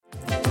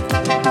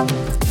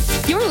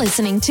You're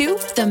listening to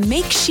the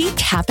Make Chic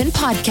Happen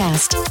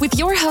podcast with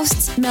your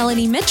hosts,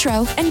 Melanie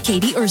Mitro and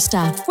Katie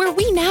Ursta, where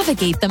we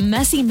navigate the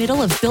messy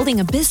middle of building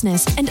a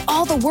business and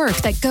all the work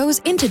that goes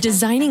into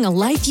designing a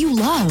life you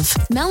love.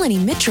 Melanie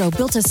Mitro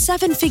built a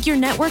 7-figure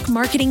network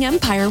marketing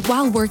empire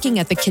while working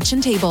at the kitchen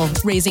table,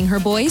 raising her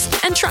boys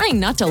and trying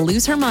not to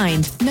lose her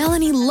mind.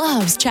 Melanie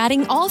loves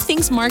chatting all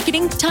things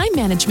marketing, time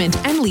management,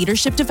 and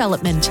leadership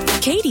development.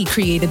 Katie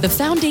created the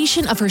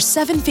foundation of her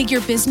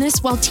 7-figure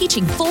business while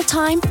teaching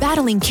full-time,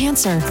 battling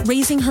cancer,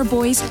 raising her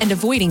boys, and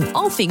avoiding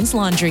all things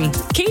laundry.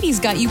 Katie's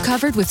got you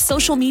covered with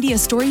social media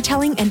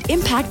storytelling and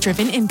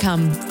impact-driven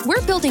income.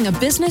 We're building a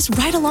business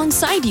right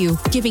alongside you,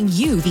 giving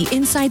you the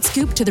inside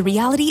scoop to the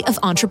reality of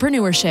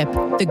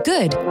entrepreneurship. The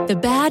good, the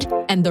bad,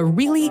 and the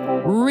really,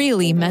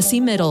 really messy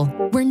middle.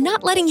 We're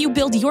not letting you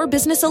build your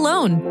business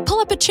alone. Pull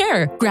up a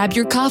chair, grab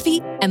your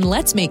coffee, and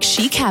let's make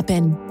chic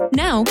happen.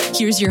 Now,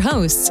 here's your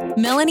hosts,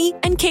 Melanie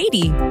and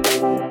Katie.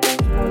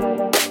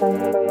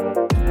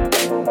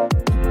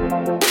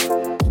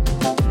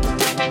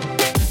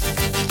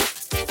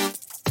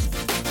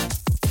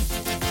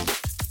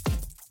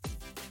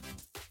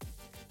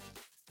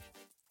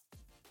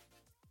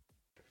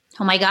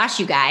 Oh my gosh,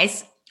 you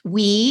guys,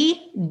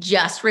 we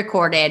just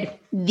recorded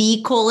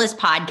the coolest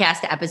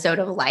podcast episode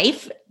of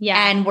life.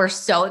 Yeah. And we're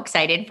so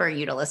excited for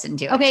you to listen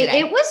to it. Okay. Today.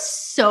 It was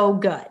so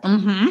good.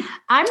 Mm-hmm.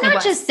 I'm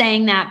not just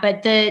saying that,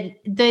 but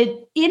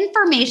the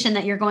information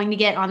that you're going to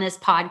get on this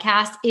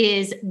podcast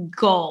is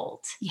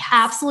gold. Yes.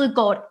 Absolute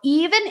gold.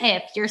 Even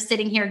if you're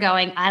sitting here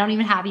going, I don't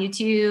even have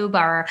YouTube,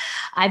 or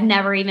I've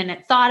never even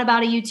thought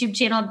about a YouTube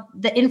channel,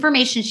 the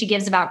information she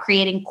gives about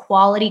creating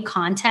quality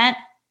content,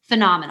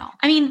 phenomenal.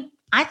 I mean,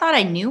 I thought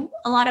I knew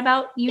a lot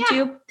about YouTube.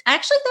 Yeah. I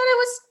actually thought I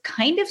was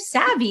kind of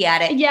savvy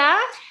at it. Yeah.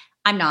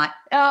 I'm not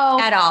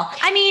at all.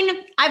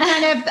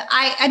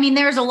 I mean,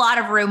 there's a lot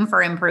of room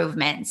for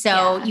improvement.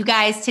 So you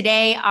guys,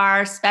 today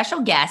our special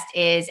guest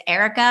is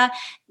Erica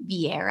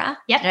Vieira.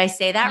 Yep. Did I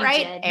say that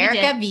right?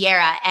 Erica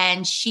Vieira.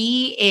 And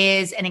she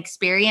is an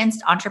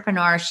experienced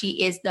entrepreneur.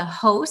 She is the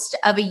host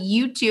of a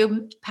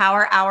YouTube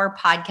Power Hour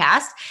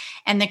podcast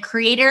and the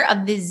creator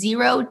of the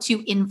Zero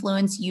to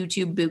Influence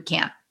YouTube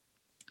Bootcamp.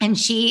 And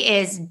she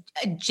is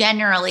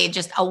generally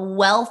just a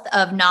wealth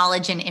of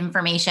knowledge and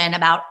information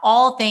about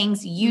all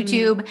things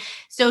YouTube,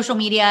 social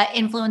media,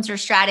 influencer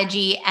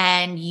strategy,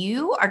 and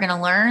you are going to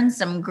learn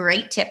some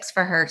great tips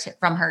from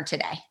her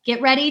today.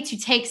 Get ready to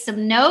take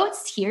some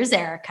notes. Here's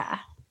Erica.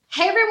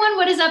 Hey everyone,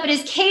 what is up? It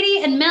is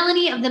Katie and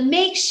Melanie of the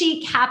Make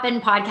Chic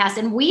Happen podcast,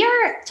 and we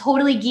are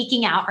totally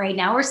geeking out right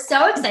now. We're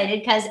so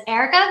excited because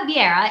Erica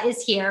Vieira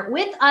is here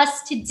with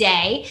us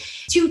today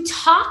to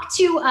talk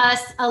to us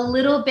a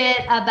little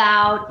bit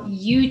about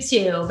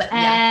YouTube. Yeah.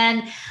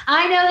 And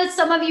I know that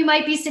some of you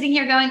might be sitting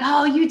here going,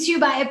 oh,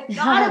 YouTube, I have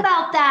thought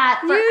about that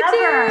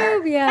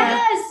forever. YouTube, yeah.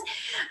 Yes,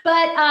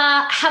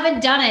 but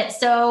haven't done it.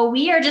 So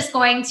we are just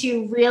going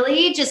to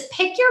really just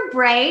pick your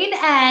brain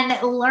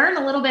and learn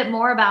a little bit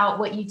more about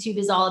what YouTube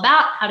is all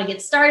about, how to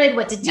get started,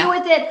 what to do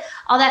with it,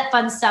 all that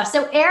fun stuff.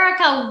 So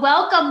Erica,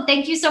 welcome.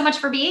 Thank you so much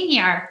for being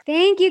here.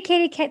 Thank you,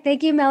 Katie.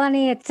 Thank you,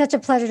 Melanie. It's such a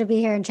pleasure to be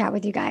here and chat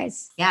with you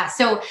guys. Yeah.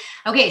 So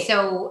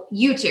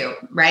YouTube,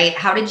 right?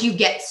 How did you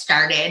get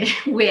started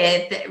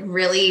with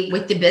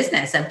the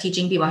business of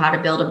teaching people how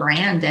to build a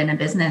brand and a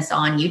business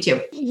on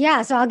YouTube?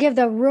 Yeah. So I'll give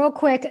the real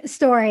quick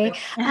story.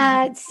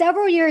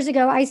 Several years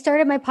ago, I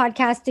started my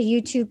podcast, the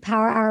YouTube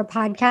Power Hour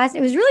podcast.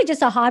 It was really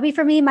just a hobby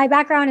for me. My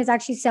background is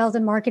actually sales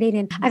and marketing,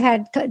 and I've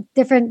had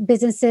different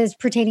businesses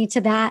pertaining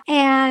to that.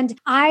 And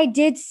I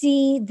did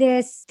see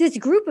this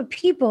group of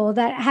people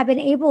that have been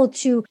able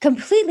to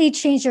completely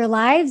change their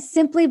lives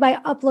simply by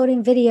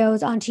uploading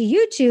videos onto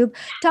YouTube,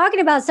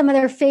 talking about some of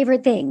their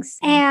favorite things.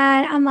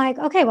 And I'm like,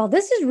 okay, well,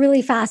 this is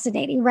really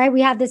fascinating, right?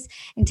 We have this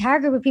entire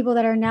group of people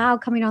that are now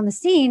coming on the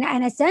scene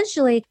and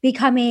essentially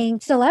becoming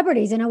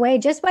celebrities in a way,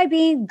 just by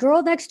being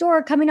girl next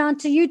door, coming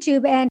onto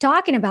YouTube and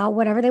talking about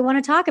whatever they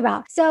want to talk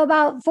about. So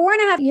about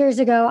 4.5 years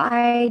ago,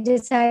 I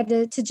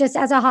decided to just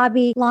as a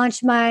hobby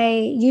launch my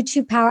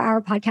YouTube Power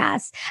Hour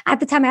podcast.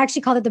 At the time, I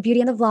actually called it the Beauty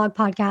and the Vlog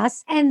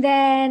podcast. And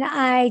then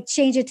I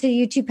changed it to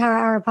YouTube Power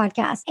Hour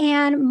podcast.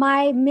 And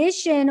my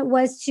mission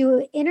was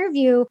to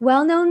interview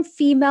well-known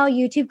female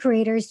YouTube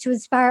creators to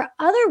inspire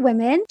other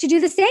women to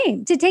do the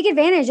same, to take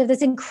advantage of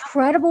this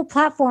incredible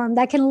platform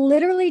that can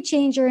literally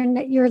change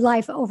your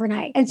life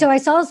overnight. And so I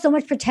saw so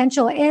much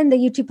potential in the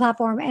YouTube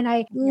platform. And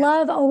I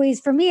love always,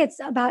 for me, it's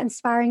about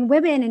inspiring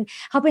women and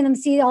helping them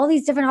see all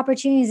these different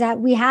opportunities that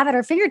we have at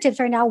our fingertips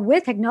right now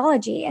with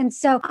technology. And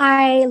so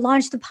I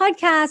launched the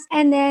podcast.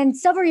 And then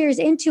several years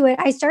into it,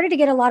 I started to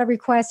get a lot of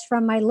requests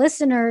from my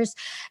listeners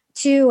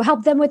to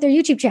help them with their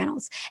YouTube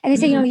channels. And they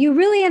say, you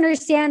really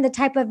understand the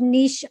type of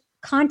niche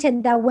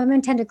content that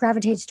women tend to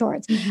gravitate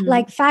towards,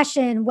 like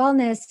fashion,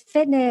 wellness,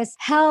 fitness,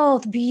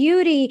 health,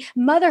 beauty,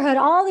 motherhood,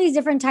 all these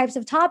different types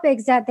of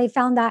topics that they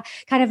found that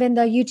kind of in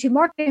the YouTube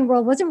marketing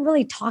world wasn't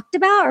really talked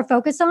about or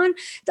focused on.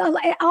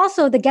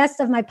 Also, the guests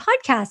of my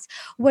podcast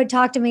would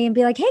talk to me and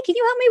be like, hey, can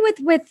you help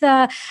me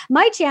with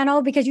my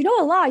channel? Because you know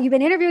a lot. You've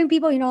been interviewing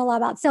people, you know a lot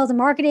about sales and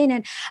marketing.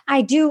 And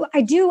I do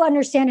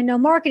understand and know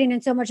marketing,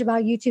 and so much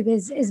about YouTube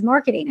is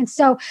marketing. And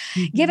so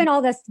given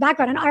all this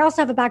background, and I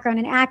also have a background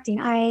in acting.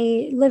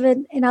 I live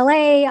in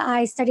LA.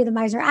 I study the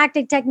Meisner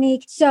acting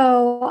technique.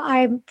 So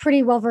I'm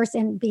pretty well versed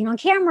in being on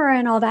camera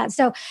and all that.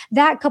 So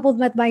that coupled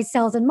with my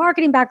sales and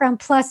marketing background,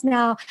 plus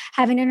now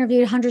having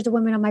interviewed hundreds of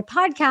women on my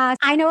podcast,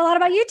 I know a lot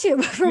about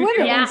YouTube for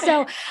women. And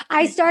so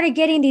I started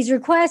getting these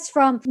requests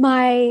from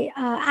my,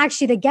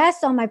 actually the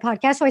guests on my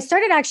podcast. So I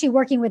started actually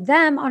working with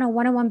them on a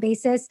one-on-one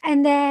basis.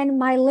 And then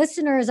my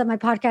listeners of my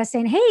podcast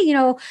saying, hey, you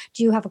know,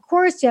 do you have a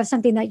course? Do you have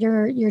something that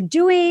you're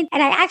doing?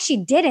 And I actually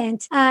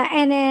didn't.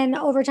 And then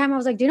over time I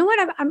was like, do you know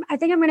what? I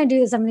think I'm going to do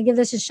this. I'm going to give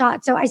this a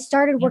shot. So I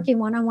started working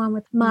one-on-one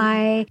with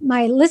my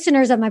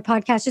listeners of my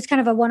podcast, just kind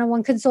of a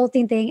one-on-one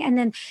consulting thing. And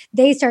then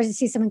they started to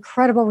see some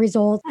incredible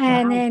results.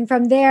 And then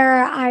from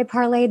there, I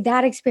parlayed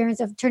that experience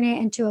of turning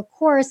it into a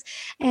course.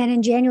 And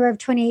in January of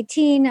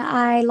 2018,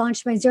 I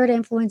launched my Zero to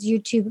Influence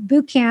YouTube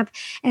Bootcamp.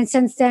 And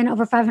since then,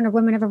 over 500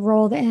 women have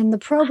enrolled in the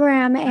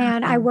program.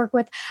 And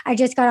I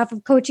just got off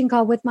of coaching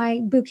call with my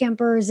boot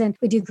campers, and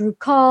we do group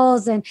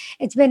calls, and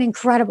it's been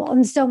incredible.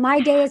 And so my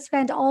day is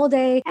spent all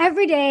day,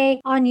 every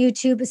day on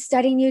YouTube,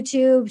 studying the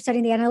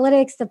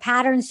analytics, the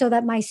patterns, so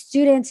that my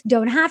students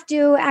don't have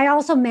to. I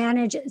also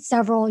manage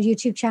several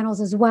YouTube channels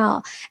as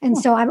well. And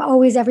so I'm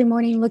always every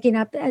morning looking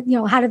up,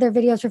 how do their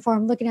videos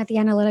perform, looking at the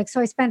analytics.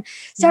 So I spend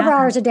several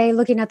hours a day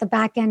looking at the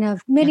back end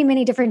of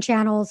many different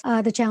channels,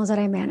 the channels that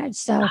I manage.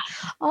 So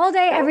all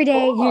day, every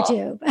day,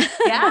 YouTube.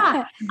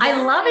 Yeah.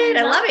 I love it.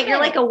 I love it. You're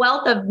like a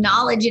wealth of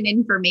knowledge and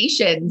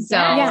information. So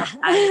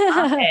I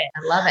love it.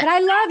 I love it. But I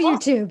love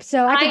YouTube.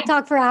 So I could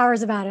talk for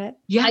hours about it.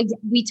 Yeah,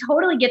 we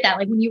totally get that.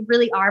 Like when you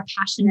really are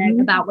passionate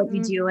about what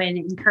you do and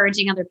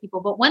encouraging other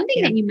people. But one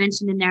thing that you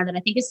mentioned in there that I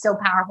think is so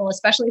powerful,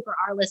 especially for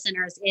our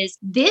listeners, is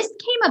this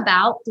came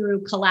about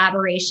through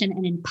collaboration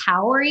and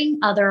empowering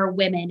other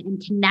women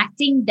and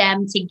connecting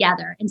them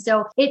together. And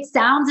so it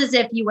sounds as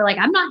if you were like,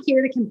 I'm not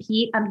here to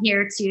compete. I'm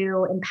here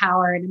to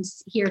empower, and I'm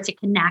here to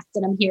connect,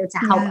 and I'm here to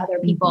help other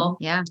people.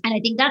 Yeah. And I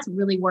think that's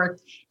really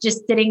worth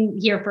just sitting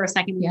here for a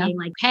second and being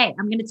like, hey,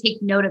 I'm going to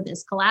take note of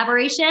this.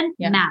 Collaboration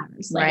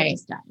matters. Like it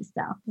just does.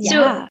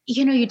 So,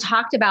 you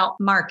talked about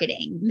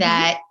marketing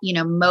that,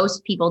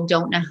 most people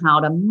don't know how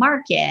to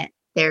market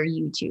their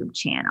YouTube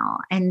channel.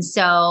 And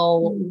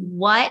so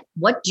what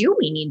do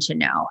we need to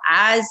know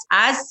as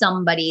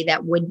somebody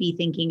that would be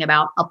thinking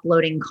about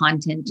uploading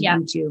content to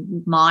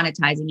YouTube,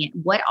 monetizing it?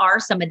 What are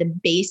some of the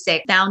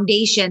basic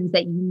foundations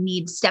that you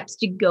need steps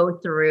to go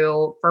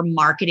through for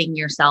marketing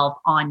yourself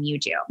on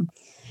YouTube?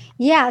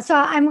 Yeah. So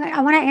I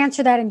want to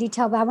answer that in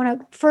detail, but I want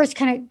to first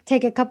kind of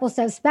take a couple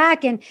steps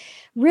back and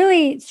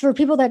really for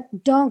people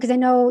that don't, because I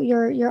know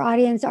your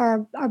audience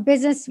are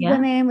business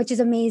women, which is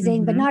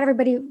amazing, but not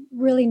everybody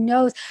really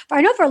knows. But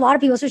I know for a lot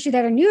of people, especially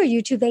that are new to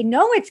YouTube, they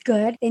know it's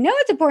good. They know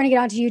it's important to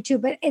get onto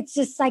YouTube, but it's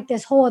just like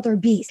this whole other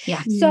beast.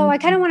 Yeah. So I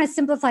kind of want to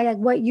simplify like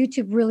what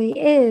YouTube really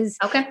is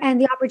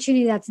and the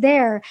opportunity that's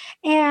there.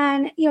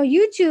 And,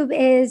 YouTube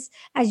is,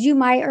 as you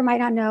might or might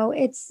not know,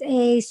 it's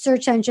a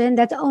search engine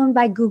that's owned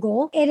by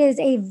Google. It is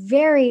a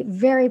very,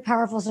 very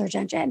powerful search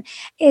engine.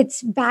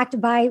 It's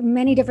backed by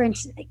many different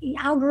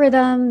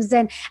algorithms.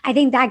 And I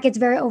think that gets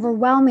very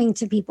overwhelming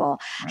to people.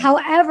 Right.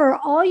 However,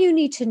 all you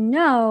need to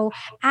know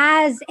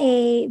as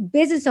a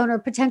business owner,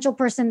 potential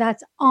person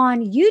that's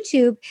on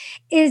YouTube,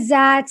 is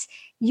that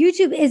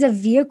YouTube is a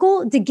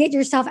vehicle to get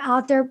yourself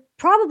out there,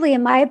 probably,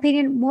 in my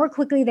opinion, more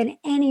quickly than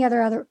any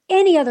other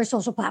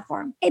social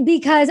platform,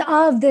 because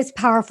of this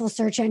powerful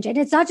search engine.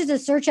 It's not just a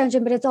search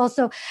engine, but it's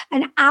also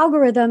an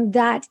algorithm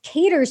that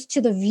caters to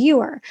the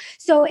viewer.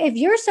 So if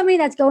you're somebody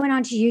that's going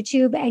onto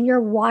YouTube and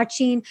you're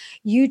watching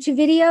YouTube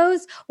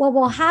videos, what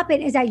will happen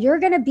is that you're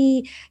going to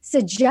be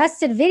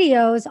suggested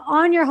videos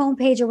on your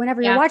homepage or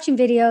whenever you're watching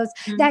videos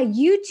that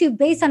YouTube,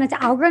 based on its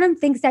algorithm,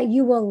 thinks that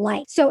you will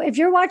like. So if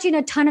you're watching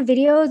a ton of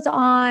videos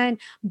on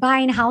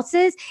buying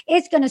houses,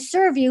 it's going to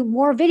serve you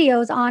more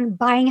videos on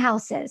buying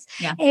houses.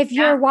 Yeah. If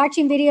you're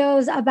watching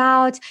videos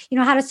about,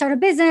 how to start a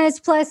business,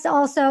 plus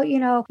also,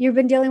 you've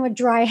been dealing with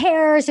dry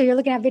hair, so you're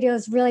looking at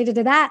videos related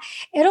to that,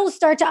 it'll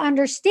start to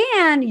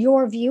understand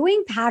your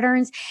viewing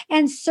patterns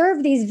and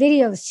serve these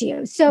videos to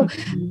you. So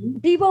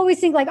people always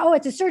think like, oh,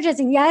 it's a search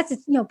engine. Yes,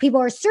 it's, people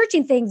are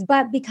searching things,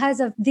 but because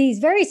of these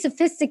very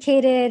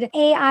sophisticated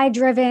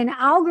AI-driven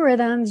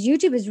algorithms,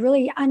 YouTube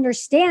really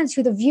understands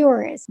who the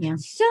viewer is. Yeah.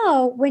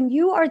 So when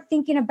you are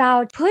thinking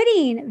about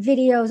putting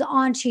videos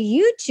onto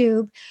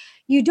YouTube,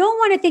 you don't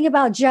want to think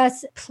about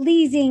just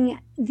pleasing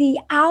the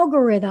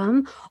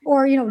algorithm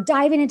or,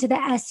 diving into the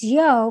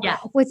SEO,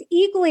 what's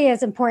equally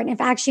as important,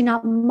 if actually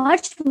not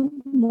much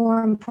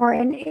more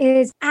important,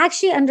 is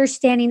actually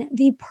understanding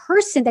the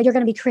person that you're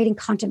going to be creating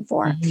content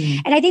for.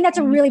 And I think that's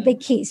a really big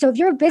key. So if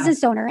you're a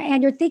business owner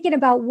and you're thinking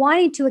about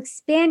wanting to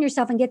expand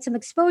yourself and get some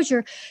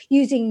exposure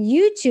using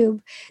YouTube,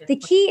 the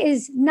key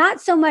is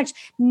not so much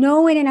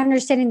knowing and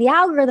understanding the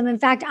algorithm. In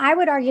fact, I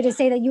would argue to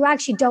say that you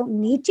actually don't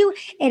need to.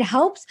 It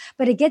helps,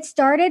 but to get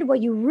started,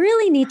 what you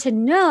really need to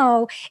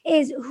know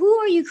is who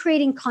are you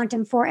creating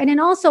content for? And then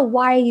also,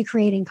 why are you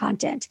creating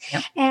content?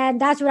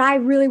 And that's what I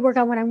really work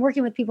on when I'm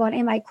working with people. And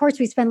in my course,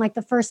 we spend like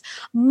the first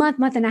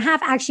month and a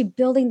half actually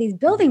building these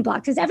building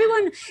blocks, because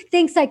everyone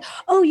thinks like,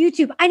 oh,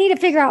 YouTube, I need to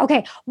figure out,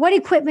 okay, what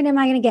equipment am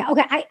I going to get?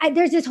 Okay,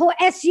 there's this whole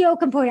SEO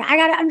component. I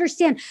got to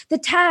understand the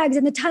tags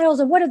and the titles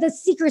and what are the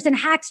secrets and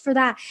hacks for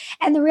that.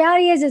 And the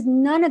reality is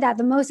none of that.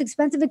 The most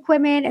expensive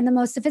equipment and the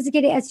most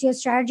sophisticated SEO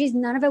strategies,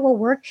 none of it will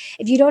work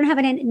if you don't have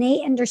an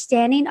innate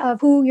understanding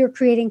of who you're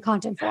creating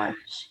content for.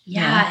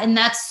 Yeah. And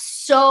that's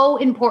so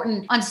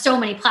important on so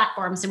many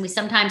platforms. And we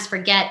sometimes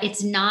forget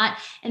it's not,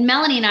 and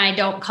Melanie and I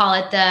don't call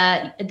it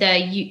the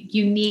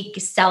unique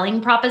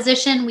selling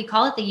proposition. We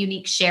call it the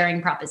unique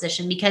sharing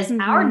proposition, because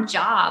our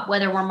job,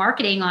 whether we're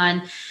marketing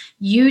on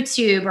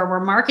YouTube or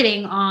we're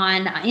marketing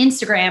on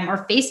Instagram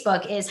or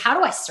Facebook, is how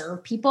do I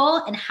serve people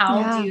and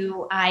how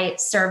do I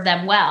serve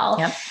them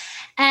well?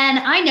 And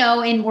I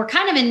know, and we're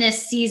kind of in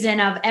this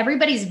season of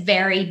everybody's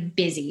very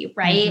busy,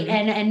 right?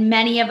 And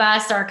many of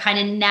us are kind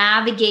of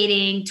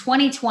navigating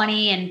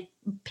 2020 and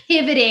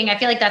pivoting. I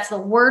feel like that's the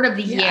word of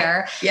the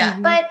year.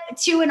 But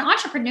to an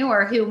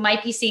entrepreneur who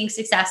might be seeing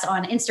success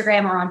on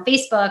Instagram or on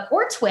Facebook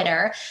or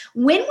Twitter,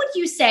 when would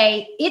you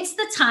say it's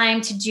the time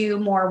to do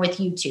more with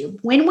YouTube?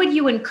 When would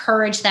you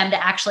encourage them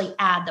to actually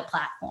add the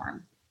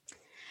platform?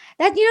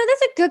 That's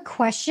a good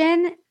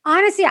question.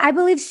 Honestly, I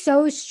believe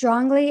so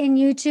strongly in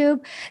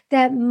YouTube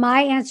that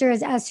my answer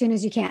is as soon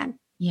as you can.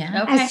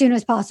 As soon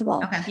as possible.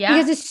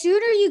 Because the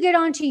sooner you get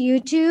onto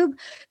YouTube,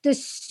 the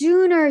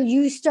sooner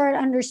you start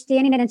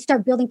understanding it and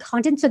start building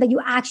content so that you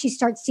actually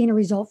start seeing a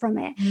result from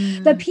it.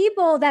 The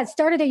people that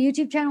started a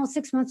YouTube channel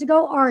 6 months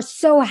ago are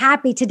so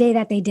happy today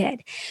that they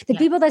did. The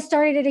people that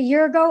started it a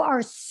year ago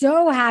are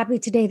so happy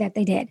today that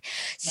they did.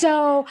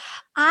 So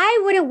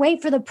I wouldn't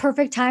wait for the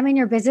perfect time in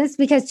your business,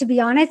 because to be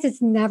honest,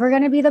 it's never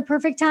going to be the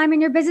perfect time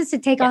in your business to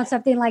take on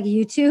something like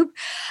YouTube.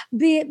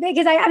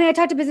 Because I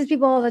talk to business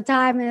people all the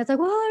time and it's like,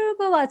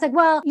 well, it's like,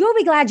 well, you'll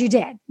be glad you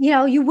did.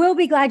 You will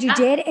be glad you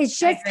did. It's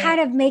just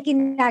kind of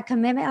making that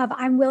commitment of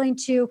I'm willing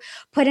to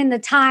put in the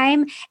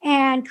time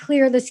and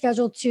clear the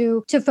schedule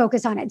to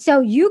focus on it. So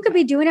you could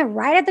be doing it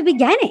right at the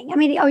beginning.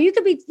 You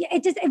could be,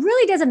 it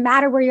really doesn't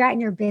matter where you're at in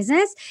your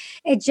business.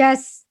 It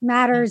just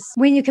matters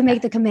when you can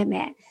make the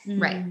commitment.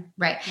 Right.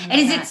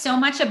 And is it so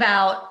much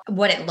about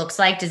what it looks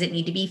like? Does it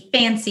need to be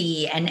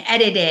fancy and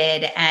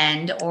edited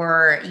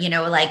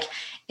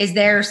is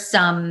there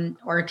some,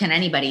 or can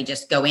anybody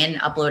just go in,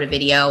 upload a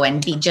video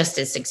and be just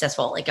as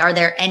successful? Like, are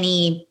there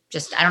any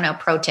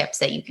pro tips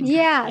that you can?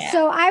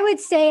 So I would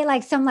say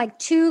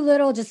two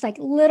little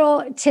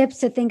tips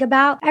to think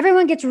about.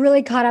 Everyone gets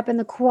really caught up in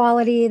the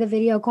quality, the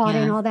video quality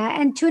and all that.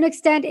 And to an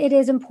extent it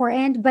is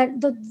important, but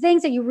the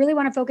things that you really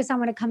want to focus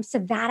on when it comes to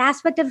that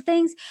aspect of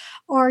things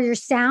are your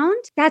sound.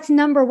 That's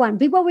number one.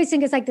 People always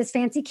think it's like this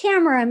fancy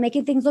camera and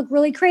making things look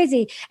really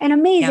crazy and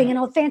amazing and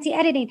all fancy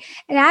editing.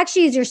 It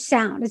actually is your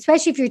sound,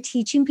 especially if you're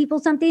teaching people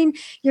something,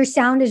 your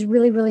sound is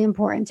really, really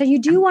important. So you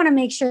do want to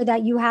make sure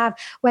that you have,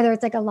 whether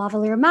it's like a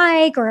lavalier mic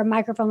or a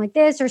microphone like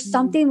this or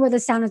something where the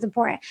sound is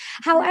important.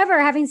 However,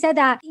 having said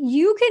that,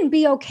 you can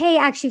be okay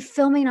actually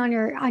filming on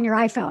your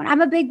iPhone. I'm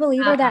a big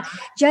believer that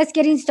just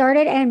getting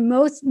started, and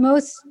most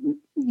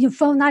your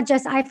phone, not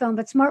just iPhone,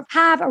 but smart,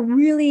 have a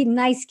really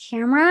nice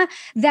camera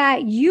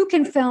that you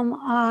can film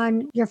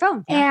on your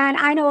phone. And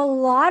I know a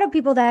lot of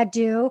people that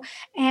do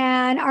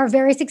and are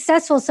very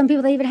successful. Some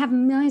people that even have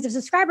millions of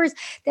subscribers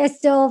that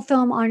still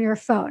film on your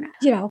phone.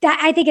 That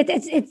I think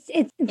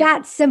it's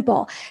that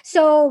simple.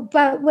 So,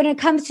 but when it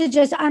comes to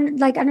just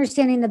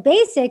understanding the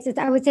basics,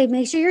 I would say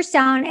make sure your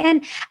sound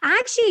and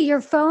actually your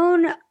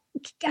phone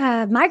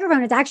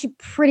microphone is actually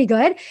pretty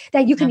good,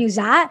 that you can use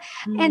that.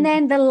 And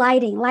then the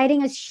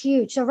lighting is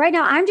huge. So right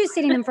now I'm just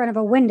sitting in front of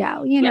a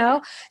window,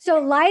 so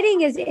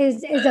lighting is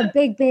a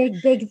big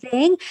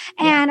thing.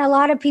 And a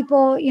lot of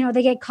people,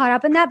 they get caught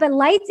up in that, but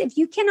lights, if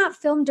you cannot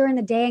film during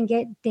the day and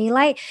get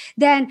daylight,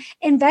 then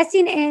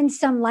investing in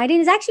some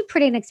lighting is actually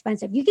pretty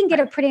inexpensive. You can get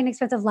a pretty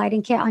inexpensive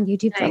lighting kit on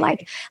YouTube for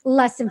like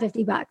less than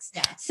 $50.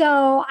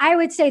 So I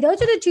would say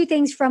those are the two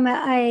things from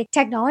a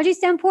technology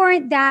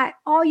standpoint that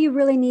all you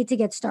really need to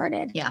get started.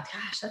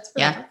 Gosh, that's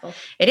really helpful.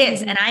 It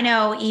is. And I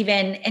know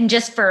and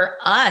just for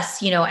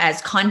us,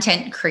 as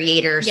content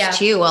creators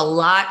too, a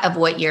lot of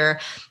what you're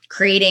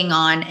creating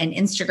on an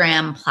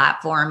Instagram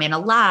platform in a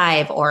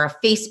live or a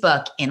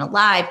Facebook in a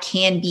live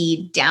can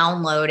be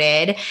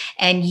downloaded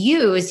and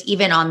used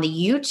even on the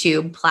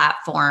YouTube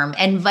platform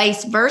and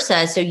vice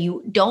versa. So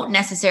you don't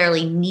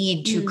necessarily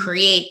need to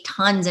create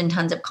tons and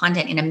tons of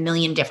content in a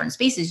million different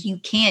spaces. You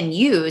can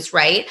use,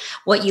 right,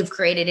 what you've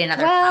created in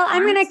other platforms.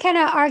 I'm going to kind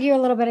of argue a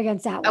little bit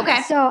against that one.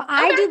 Okay. So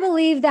I do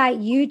believe that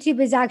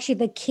YouTube is actually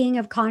the king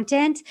of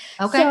content.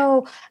 Okay.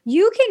 So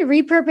you can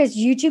repurpose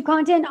YouTube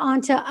content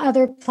onto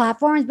other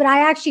platforms, but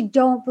I actually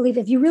don't believe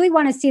if you really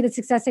want to see the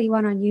success that you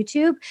want on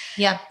YouTube,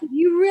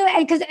 you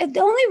really, because the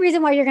only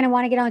reason why you're going to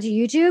want to get onto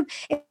YouTube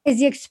is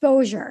the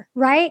exposure,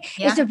 right?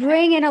 Is to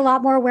bring in a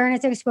lot more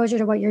awareness and exposure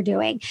to what you're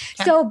doing.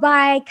 So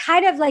by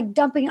kind of like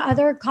dumping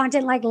other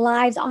content like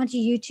lives onto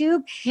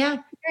YouTube,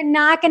 you're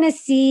not going to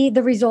see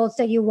the results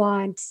that you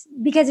want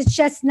because it's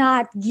just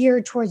not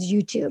geared towards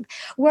YouTube.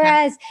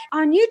 Whereas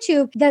on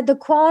YouTube, the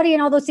quality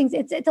and all those things,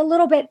 it's a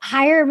little bit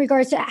higher in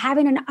regards to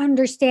having an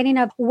understanding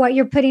of what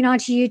you're putting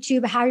onto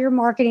YouTube, how you're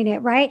marketing it,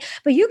 right?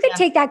 But you could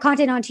take that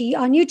content on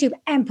YouTube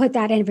and put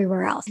that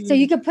everywhere else. So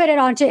you could put it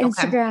onto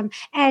Instagram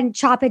and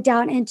chop it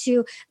down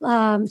into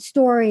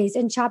stories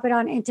and chop it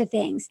on into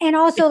things. And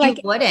also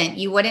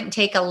you wouldn't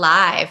take a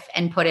live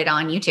and put it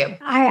on YouTube.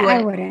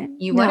 I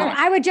wouldn't. You wouldn't?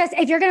 I would just,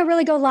 if you're going to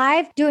really go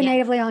live, do it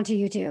natively onto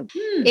YouTube.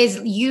 Is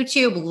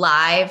YouTube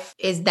live,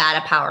 is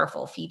that a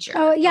powerful feature?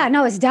 Oh yeah,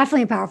 no, it's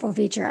definitely a powerful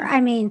feature. I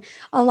mean,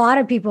 a lot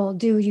of people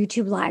do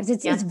YouTube lives.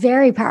 It's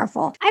very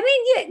powerful. I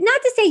mean,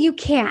 not to say you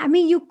can't. I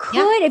mean, you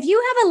could, if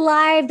you have a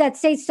live that's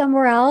say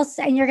somewhere else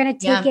and you're going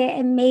to take it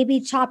and maybe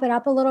chop it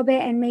up a little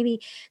bit and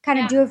maybe kind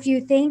of do a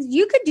few things,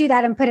 you could do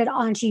that and put it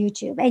onto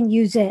YouTube and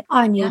use it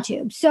on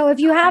YouTube. So if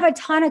you have a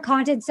ton of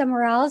content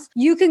somewhere else,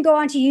 you can go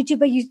onto YouTube,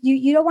 but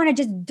you don't want to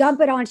just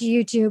dump it onto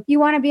YouTube. You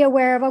want to be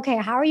aware of, okay,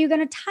 how are you going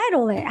to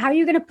title it? How are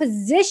you going to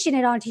position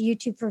it onto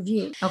YouTube for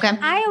views? Okay.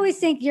 I always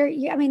think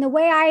I mean, the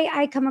way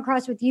I come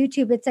across with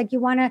YouTube, it's like you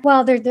want to,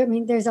 well,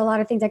 there's a lot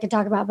of things I could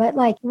talk about, but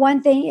like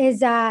one thing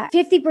is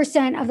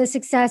 50% of the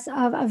success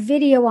of a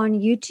video on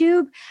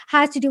YouTube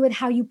has to do with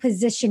how you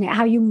position it,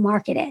 how you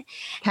market it.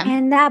 Okay.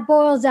 And that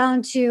boils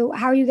down to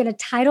how are you going to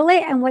title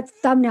it and what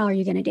thumbnail are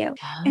you going to do?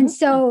 And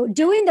so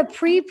doing the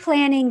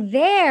pre-planning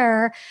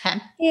there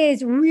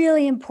is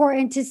really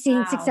important to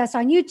seeing success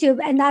on YouTube.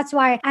 And that's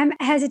why I'm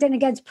hesitant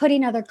against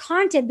putting other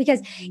content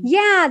because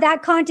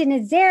that content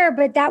is there,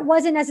 but that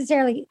wasn't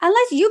necessarily,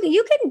 unless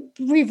you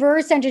can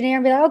reverse engineer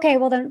and be like, okay,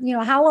 well then,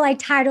 how will I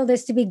title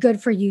this to be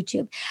good for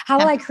YouTube? How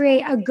will I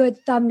create a good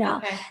thumbnail?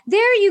 Okay.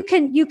 There you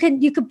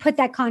can put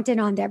that content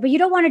on there, but you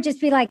don't want to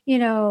just be like,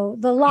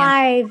 the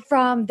live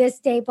from this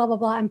date, blah, blah,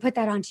 blah, and put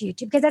that onto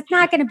YouTube because that's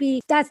not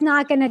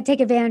going to take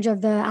advantage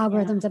of the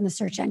algorithms and the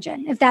search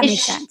engine, if that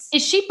makes sense.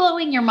 Is she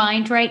blowing your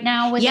mind right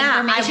now with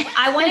information?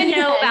 I want to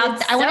know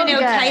I want to know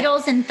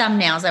titles and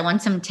thumbnails. I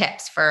want some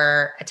tips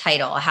for a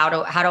title. How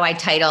do I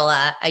title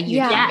a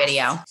YouTube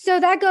video? So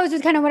that goes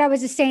with kind of what I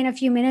was just saying a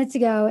few minutes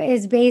ago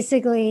is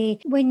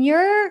basically when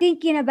you're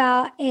thinking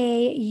about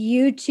a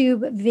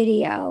YouTube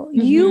video,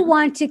 you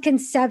want to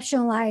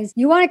conceptualize,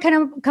 you want to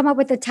kind of come up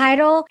with the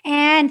title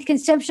and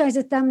conceptualize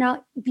the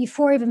thumbnail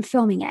before even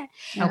filming it.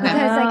 Okay.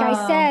 Because like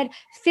I said,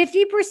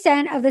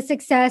 50% of the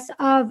success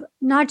of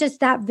not just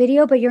that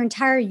video, but your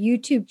entire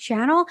YouTube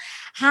channel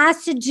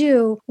has to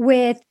do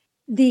with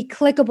the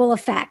clickable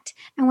effect.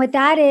 And what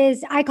that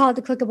is, I call it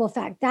the clickable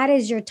effect. That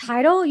is your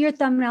title, your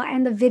thumbnail,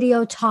 and the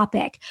video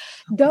topic.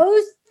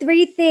 Those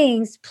three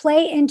things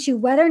play into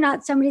whether or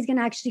not somebody's going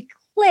to actually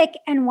click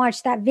and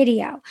watch that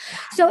video.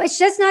 So it's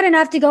just not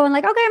enough to go and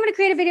like, okay, I'm going to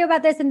create a video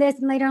about this and this.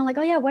 And later on like,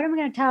 oh yeah, what am I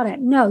going to title it?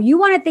 No, you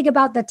want to think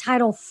about the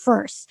title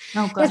first.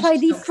 Oh, gosh. That's why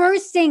the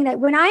first thing that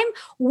when I'm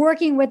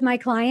working with my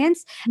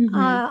clients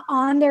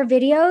on their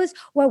videos,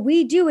 what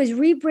we do is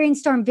we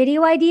brainstorm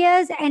video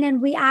ideas and then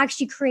we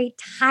actually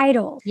create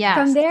titles. Yes.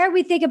 From there,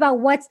 we think about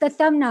what's the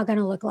thumbnail going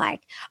to look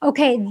like.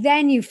 Okay,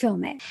 then you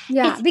film it.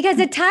 Yeah, because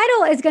the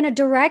title is going to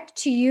direct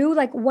to you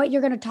like what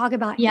you're going to talk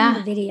about in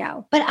the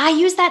video. But I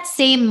use that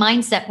same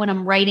mindset when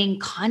I'm writing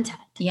content.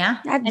 Yeah.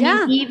 I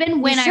mean,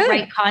 even when I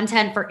write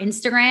content for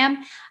Instagram,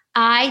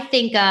 I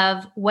think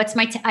of what's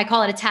I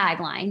call it a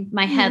tagline,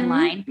 my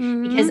headline,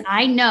 because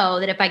I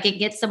know that if I can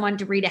get someone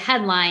to read a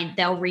headline,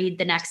 they'll read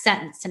the next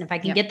sentence. And if I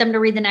can get them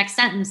to read the next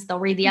sentence, they'll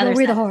read the other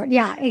sentence. The whole,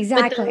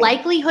 exactly. But the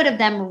likelihood of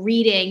them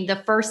reading the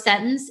first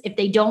sentence, if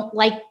they don't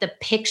like the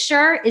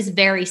picture, is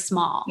very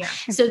small. Yeah.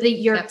 So that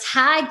your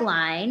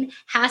tagline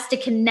has to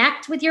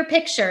connect with your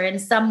picture in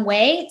some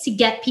way to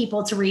get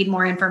people to read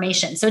more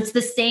information. So it's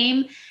the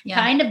same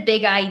kind of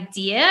big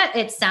idea,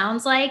 it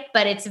sounds like,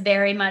 but it's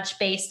very much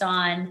based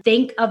on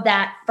think of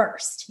that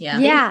first.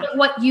 Think of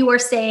what you were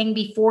saying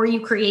before you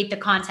create the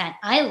content.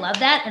 I love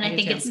that. And I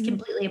think it's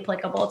completely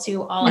applicable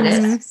to all of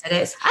this. It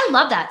is. I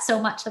love that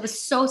so much. That was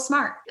so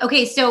smart.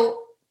 Okay.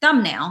 So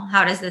thumbnail,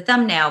 how does the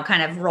thumbnail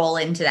kind of roll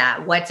into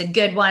that? What's a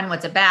good one?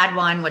 What's a bad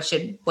one?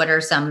 What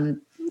are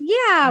some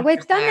Yeah,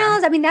 with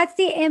thumbnails, I mean, that's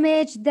the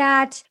image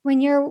that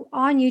when you're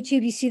on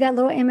YouTube, you see that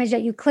little image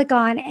that you click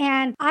on.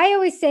 And I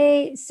always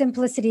say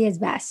simplicity is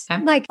best.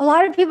 Okay. Like a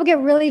lot of people get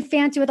really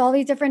fancy with all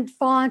these different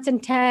fonts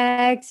and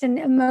text and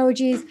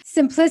emojis.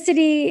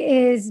 Simplicity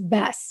is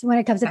best when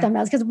it comes to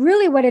thumbnails, because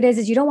really what it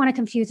is you don't want to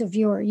confuse a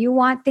viewer. You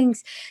want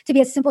things to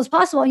be as simple as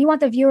possible. And you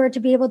want the viewer to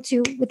be able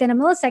to, within a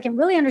millisecond,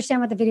 really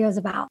understand what the video is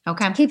about.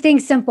 Okay. Keep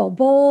things simple,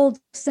 bold,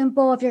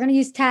 simple. If you're going to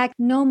use text,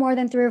 no more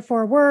than 3 or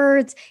 4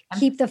 words.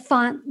 Keep the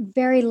font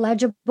very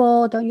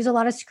legible. Don't use a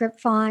lot of script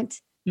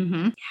font.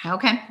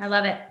 Okay. I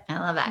love it. I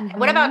love that.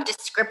 What about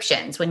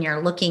descriptions? When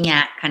you're looking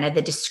at kind of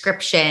the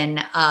description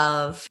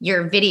of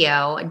your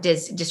video,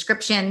 does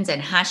descriptions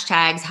and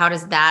hashtags, how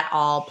does that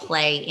all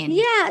play in?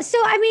 Yeah. So,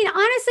 I mean,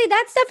 honestly,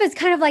 that stuff is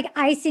kind of like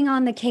icing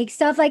on the cake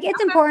stuff. Like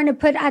it's important to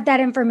put out that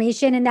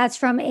information, and that's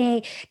from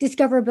a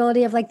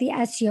discoverability of like the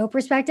SEO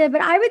perspective.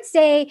 But I would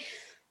say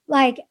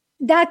like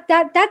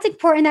that's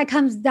important. That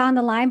comes down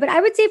the line. But I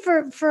would say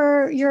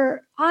for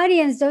your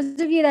audience, those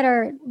of you that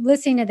are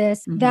listening to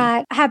this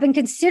that have been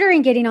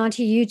considering getting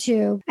onto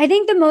YouTube, I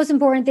think the most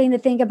important thing to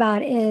think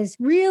about is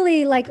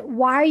really like,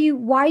 why are you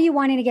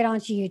wanting to get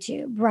onto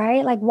YouTube,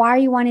 right? Like, why are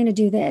you wanting to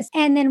do this?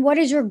 And then what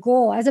is your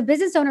goal? As a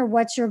business owner,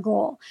 what's your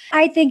goal?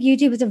 I think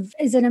YouTube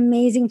is an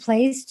amazing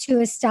place to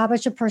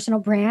establish a personal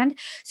brand.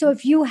 So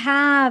if you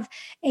have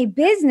a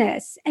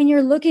business and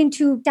you're looking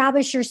to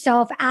establish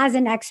yourself as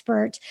an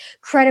expert,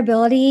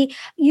 credibility,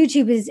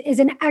 YouTube is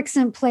an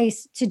excellent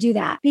place to do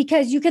that,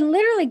 because you can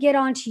literally get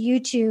onto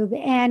YouTube,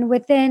 and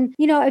within,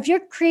 if you're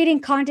creating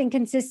content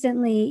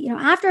consistently,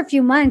 after a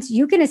few months,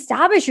 you can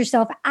establish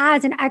yourself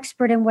as an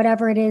expert in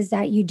whatever it is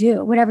that you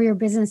do, whatever your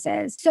business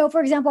is. So for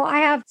example, I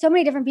have so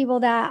many different people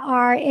that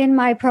are in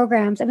my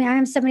programs. I mean, I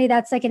am somebody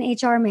that's like an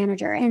HR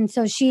manager. And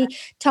so she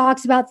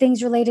talks about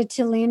things related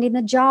to landing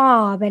the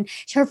job, and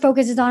her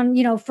focus is on,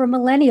 for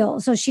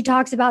millennials. So she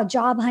talks about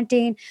job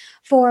hunting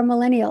for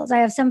millennials. I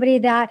have somebody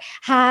that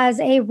has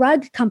a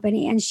rug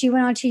company, and she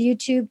went onto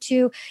YouTube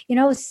to,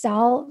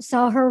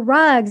 sell her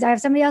rugs. I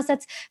have somebody else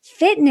that's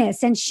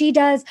fitness, and she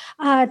has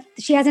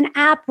an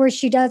app where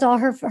she does all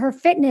her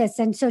fitness.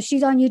 And so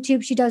she's on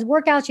YouTube, she does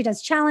workouts, she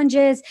does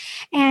challenges,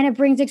 and it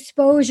brings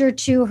exposure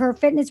to her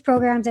fitness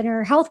programs and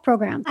her health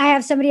programs. I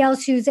have somebody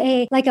else who's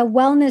a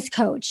wellness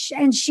coach,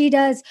 and she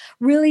does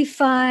really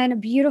fun,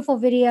 beautiful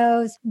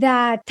videos,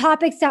 that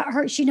topics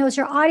that she knows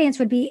her audience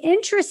would be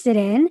interested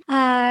in.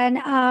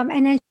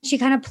 And then she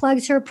kind of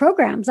plugs her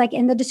programs like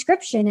in the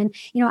description and,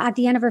 at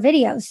the end of her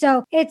videos.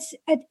 So it's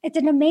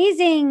an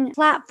amazing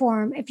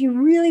platform if you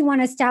really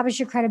want to establish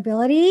your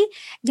credibility,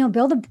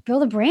 build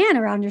a brand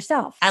around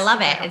yourself. I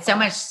love it. It's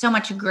so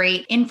much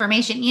great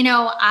information.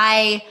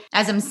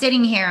 As I'm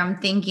sitting here, I'm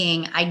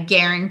thinking, I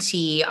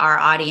guarantee our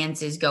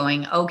audience is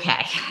going,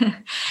 okay,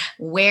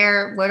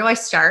 where do I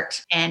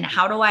start? And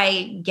how do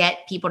I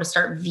get people to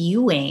start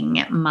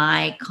viewing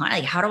my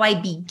content? Like, how do I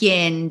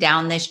begin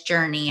down this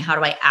journey? How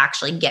do I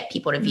actually get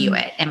people to view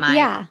it?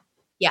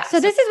 Yeah.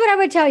 So this is what I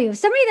would tell you.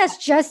 Somebody that's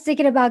just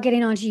thinking about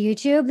getting onto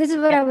YouTube, this is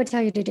what I would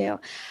tell you to do.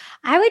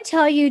 I would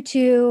tell you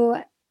to,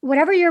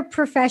 whatever your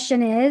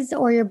profession is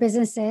or your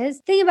business is,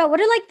 think about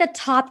what are like the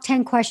top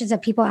 10 questions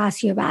that people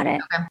ask you about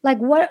it.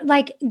 Okay.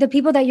 Like the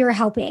people that you're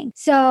helping.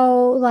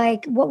 So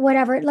like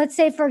whatever, let's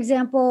say, for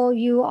example,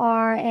 you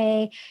are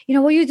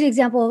we'll use the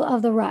example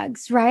of the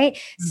rugs, right?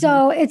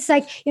 So it's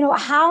like,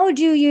 how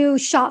do you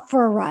shop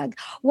for a rug?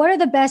 What are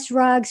the best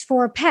rugs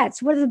for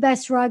pets? What are the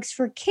best rugs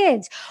for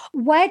kids?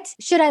 What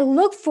should I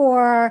look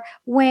for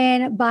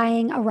when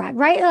buying a rug,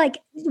 right? Like,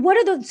 what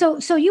are those?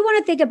 So you want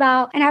to think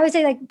about, and I would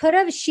say like put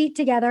a sheet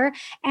together,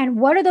 and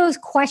what are those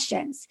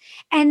questions?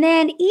 And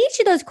then each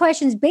of those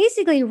questions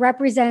basically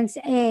represents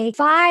a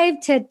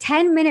 5 to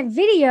 10 minute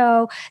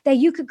video that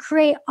you could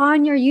create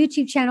on your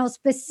YouTube channel,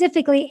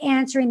 specifically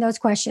answering those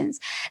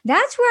questions.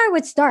 That's where I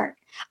would start.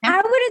 I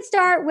wouldn't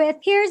start with,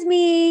 here's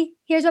me,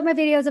 here's what my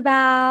video is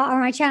about or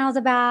my channel is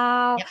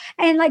about. Yep.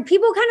 And like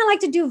people kind of like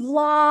to do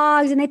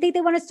vlogs and they think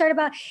they want to start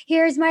about,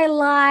 here's my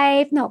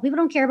life. No, people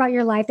don't care about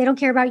your life. They don't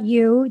care about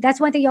you.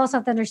 That's one thing you also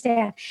have to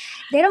understand.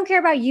 They don't care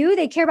about you.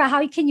 They care about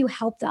how can you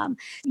help them.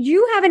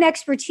 You have an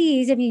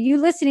expertise. I mean, you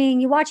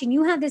listening, you watching,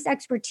 you have this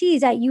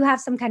expertise that you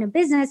have some kind of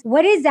business.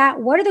 What is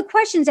that? What are the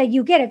questions that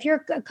you get? If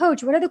you're a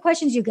coach, what are the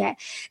questions you get?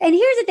 And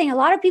here's the thing. A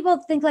lot of people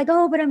think like,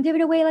 oh, but I'm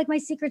giving away like my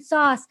secret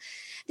sauce.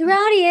 The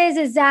reality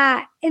is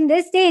that in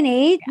this day and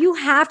age, you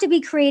have to be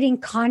creating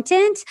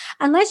content.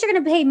 Unless you're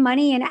going to pay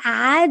money in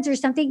ads or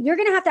something, you're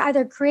going to have to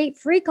either create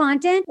free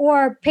content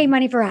or pay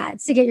money for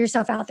ads to get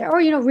yourself out there, or,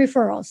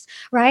 referrals,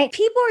 right?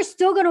 People are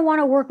still going to want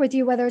to work with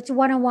you, whether it's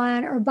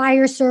one-on-one or buy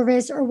your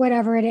service or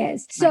whatever it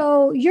is.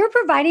 So you're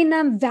providing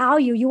them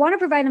value. You want to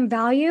provide them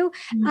value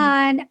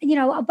on,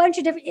 a bunch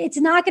of different, it's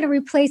not going to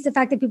replace the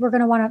fact that people are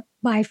going to want to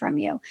buy from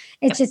you.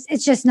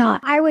 It's just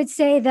not. I would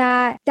say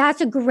that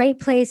that's a great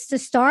place to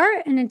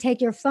start, and then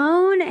take your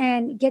phone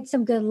and get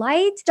some good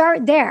light.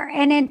 Start there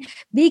and then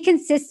be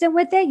consistent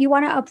with it. You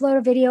want to upload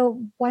a video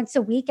once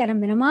a week at a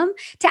minimum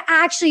to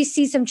actually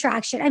see some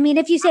traction. I mean,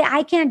 if you say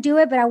I can't do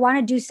it, but I want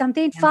to do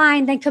something,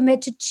 fine, then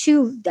commit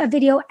to a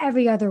video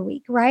every other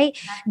week, right?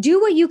 Do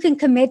what you can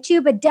commit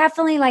to, but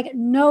definitely like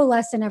no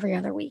less than every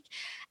other week.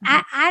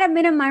 At a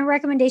minimum, my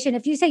recommendation,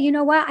 if you say, you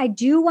know what, I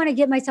do want to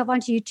get myself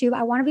onto YouTube,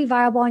 I want to be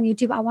viable on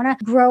YouTube, I want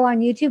to grow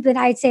on YouTube, then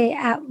I'd say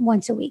at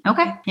once a week.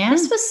 Okay. Yeah.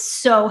 This was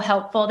so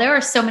helpful. There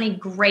are so many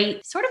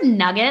great sort of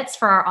nuggets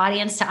for our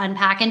audience to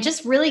unpack, and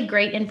just really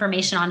great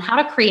information on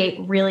how to create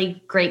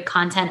really great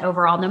content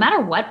overall, no matter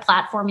what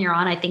platform you're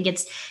on. I think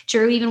it's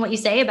true, even what you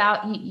say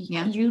about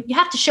you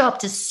have to show up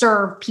to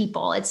serve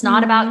people. It's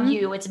not about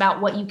you. It's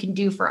about what you can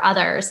do for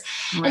others.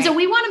 Right. And so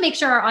we want to make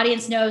sure our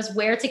audience knows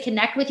where to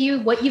connect with you,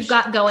 what you've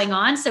got going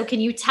on. So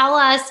can you tell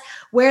us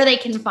where they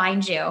can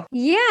find you?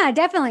 Yeah,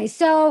 definitely.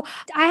 So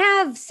I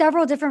have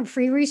several different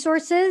free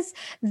resources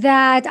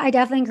that I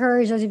definitely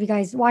encourage those of you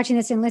guys watching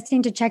this and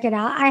listening to check it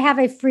out. I have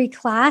a free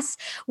class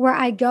where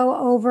I go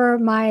over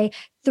my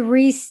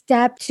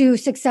 3-step to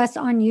success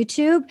on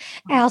YouTube,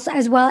 also,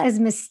 as well as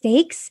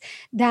mistakes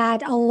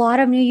that a lot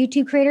of new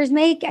YouTube creators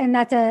make. And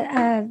that's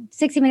a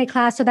 60-minute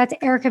class. So that's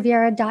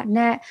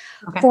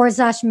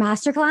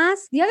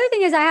ericaviera.net/masterclass. The other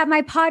thing is I have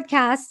my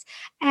podcast,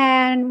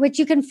 and which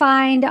you can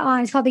find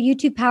on, it's called the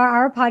YouTube Power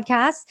Hour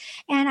Podcast.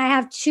 And I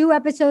have 2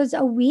 episodes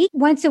a week.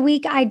 Once a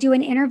week, I do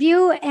an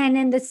interview. And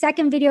in the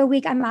second video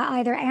week, I'm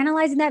either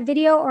analyzing that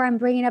video or I'm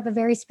bringing up a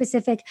very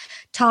specific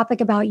topic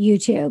about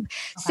YouTube.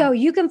 So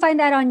you can find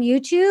that on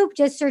YouTube.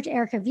 Just search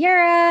Erica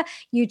Viera,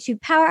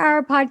 YouTube Power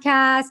Hour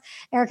Podcast,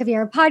 Erica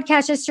Viera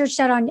Podcast. Just search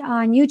that on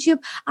YouTube.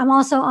 I'm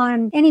also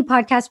on any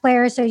podcast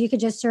player. So you could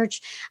just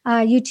search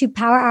YouTube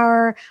Power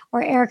Hour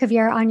or Erica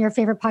Viera on your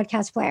favorite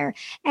podcast player.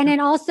 And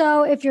then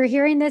also, if you're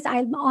hearing this,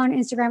 I'm on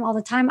Instagram all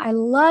the time. I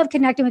love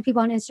connecting with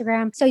people on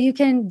Instagram. So you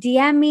can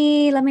DM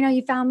me, let me know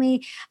you found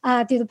me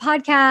through the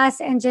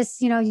podcast, and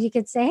just, you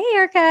could say, hey,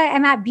 Erica,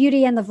 I'm at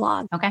Beauty and the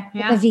Vlog. Okay.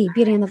 Yeah. The V,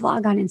 Beauty and the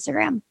Vlog on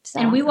Instagram.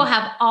 So. And we will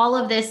have all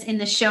of this in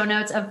the show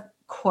notes, of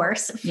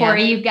course, for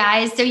you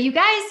guys. So you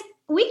guys,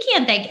 we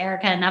can't thank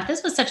Erica enough.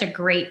 This was such a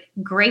great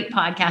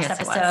podcast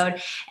episode.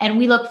 And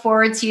we look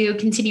forward to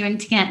continuing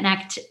to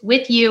connect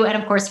with you,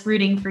 and of course,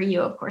 rooting for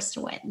you, of course,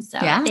 to win. So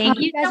thank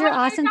you. You guys are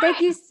awesome.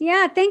 Thank you.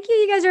 Yeah. Thank you.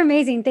 You guys are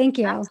amazing. Thank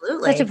you.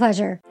 Absolutely. Such a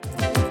pleasure.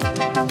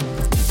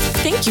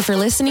 Thank you for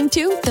listening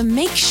to the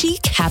Make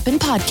Chic Happen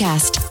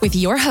podcast with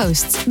your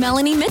hosts,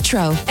 Melanie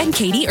Mitro and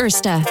Katie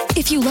Ursta.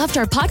 If you loved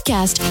our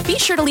podcast, be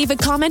sure to leave a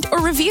comment or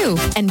review,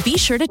 and be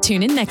sure to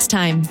tune in next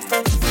time.